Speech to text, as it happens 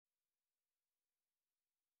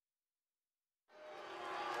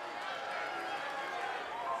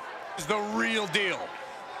is the real deal.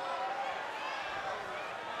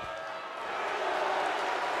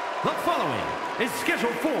 The following is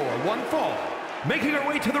scheduled for one fall. Making her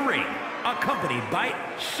way to the ring, accompanied by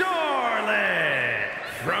Charlotte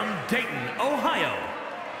from Dayton, Ohio,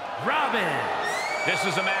 Robyn. This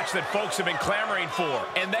is a match that folks have been clamoring for,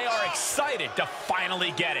 and they are excited to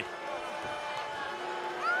finally get it.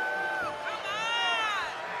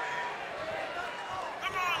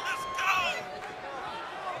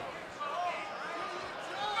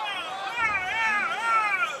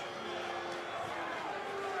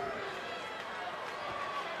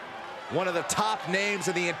 One of the top names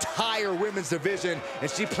in the entire women's division,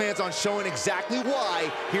 and she plans on showing exactly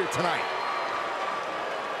why here tonight.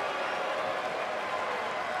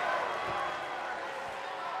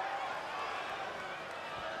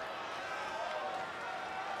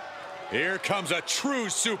 Here comes a true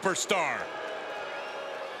superstar.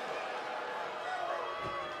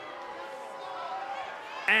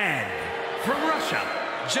 And from Russia.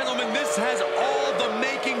 Gentlemen, this has all the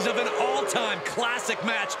makings of an all-time classic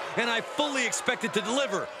match, and I fully expect it to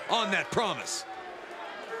deliver on that promise.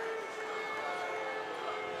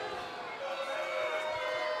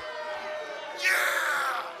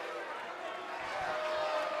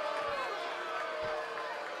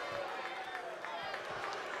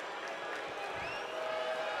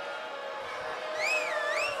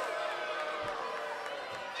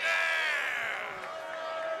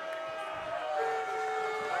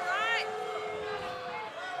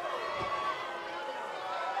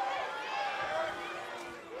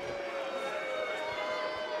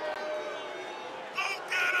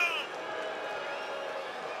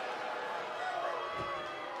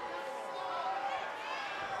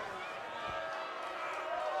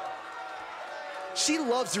 She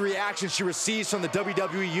loves the reaction she receives from the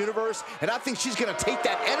WWE Universe, and I think she's going to take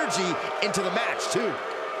that energy into the match, too.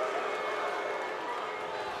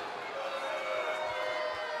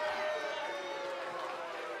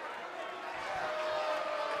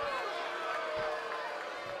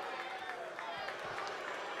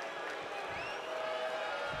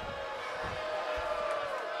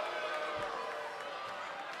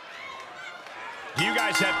 Do you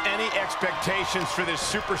guys have any expectations for this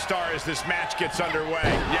superstar as this match gets underway?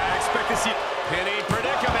 Yeah, I expect to see Penny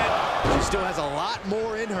predicament. She still has a lot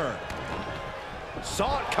more in her.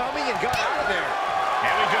 Saw it coming and got out of there.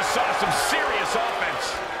 And we just saw some serious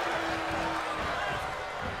offense.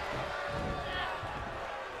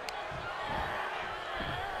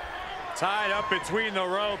 tied up between the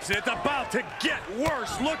ropes. It's about to get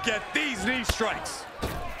worse. Look at these knee strikes.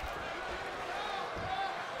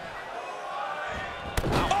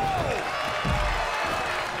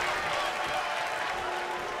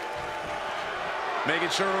 Making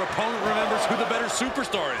sure her opponent remembers who the better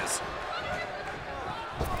superstar is.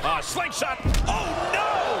 Slingshot. Oh,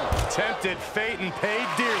 no! Tempted fate and paid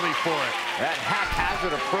dearly for it. That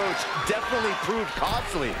haphazard approach definitely proved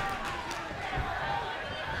costly.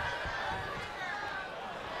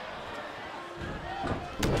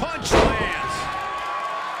 Punch lands.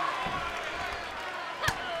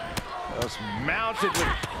 Just mounted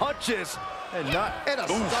with punches and a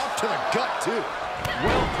stop to the gut, too.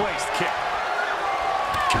 Well-placed kick.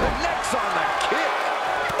 Connects on the kick.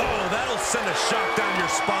 Oh, that'll send a shock down your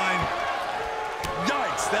spine.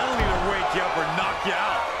 Yikes, that'll either wake you up or knock you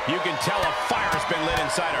out. You can tell a fire's been lit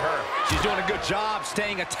inside of her. She's doing a good job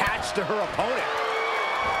staying attached to her opponent.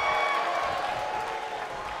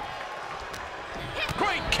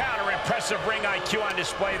 Great counter, impressive ring IQ on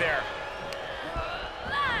display there.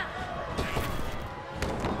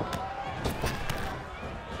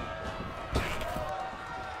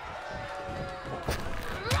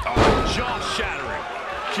 Oh, jaw-shattering.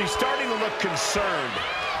 She's starting to look concerned.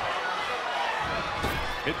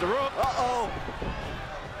 Hit the rope. Uh-oh.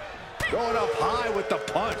 Going up high with the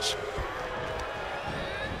punch.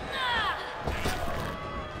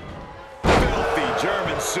 Filthy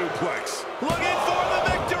German suplex. Looking for the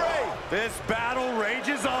victory. This battle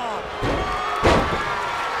rages on.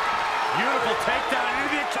 Beautiful takedown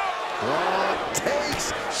into the account. All it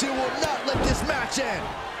takes. She will not let this match end.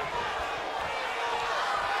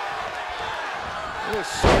 This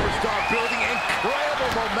superstar building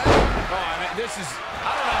incredible momentum. Oh, I mean, this is,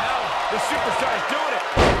 I don't know how the superstar is doing it.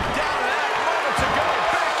 Down and out moments ago,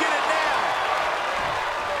 back in it now.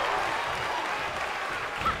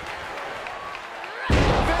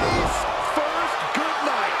 Face first, good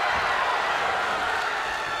night.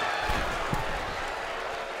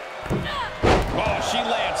 Oh, she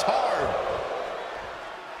lands hard.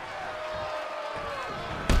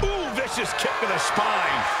 Ooh, vicious kick to the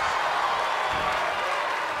spine.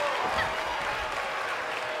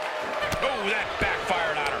 Oh, that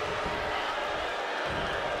backfired on her.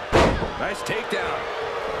 Nice takedown.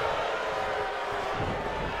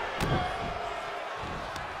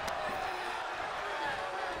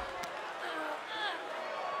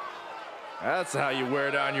 That's how you wear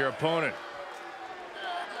down your opponent.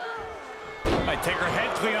 I take her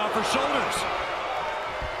head clean off her shoulders.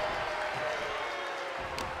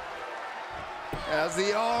 As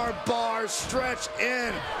the arm bars stretch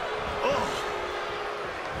in. Ugh.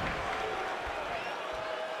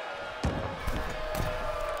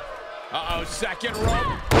 Uh-oh, second rope.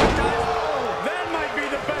 Oh, that might be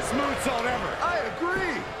the best moonsault ever. I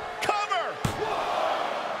agree. Cover.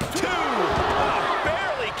 2. Oh,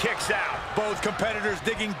 barely kicks out. Both competitors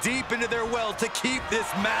digging deep into their well to keep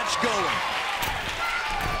this match going.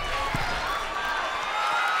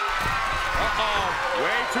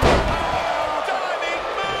 Way too low. Diving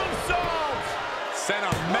moonsault. Sent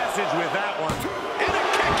a message with that one. And a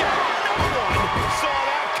kick out. No one saw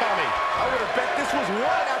that coming. I would have bet this was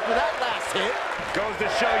one after that last hit. Goes to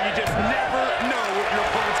show you just never know what your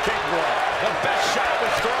opponent's capable of. The best shot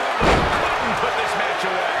was thrown, but couldn't put this match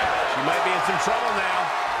away. She might be in some trouble now.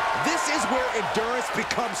 This is where endurance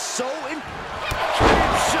becomes so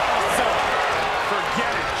Forget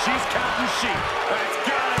it. She's counting sheep. That's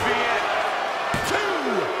gotta be it. 2.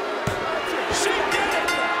 She did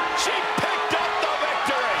it. She picked up the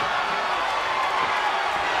victory.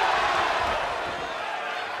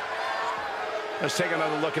 Let's take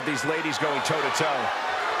another look at these ladies going toe-to-toe.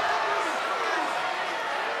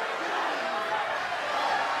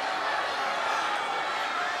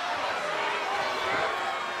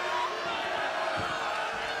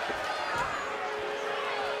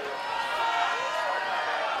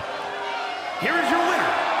 Here is your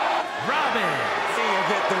winner, Robyn. You'll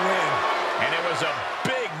get the win. And it was a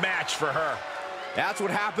big match for her. That's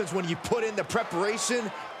what happens when you put in the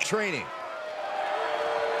preparation, training.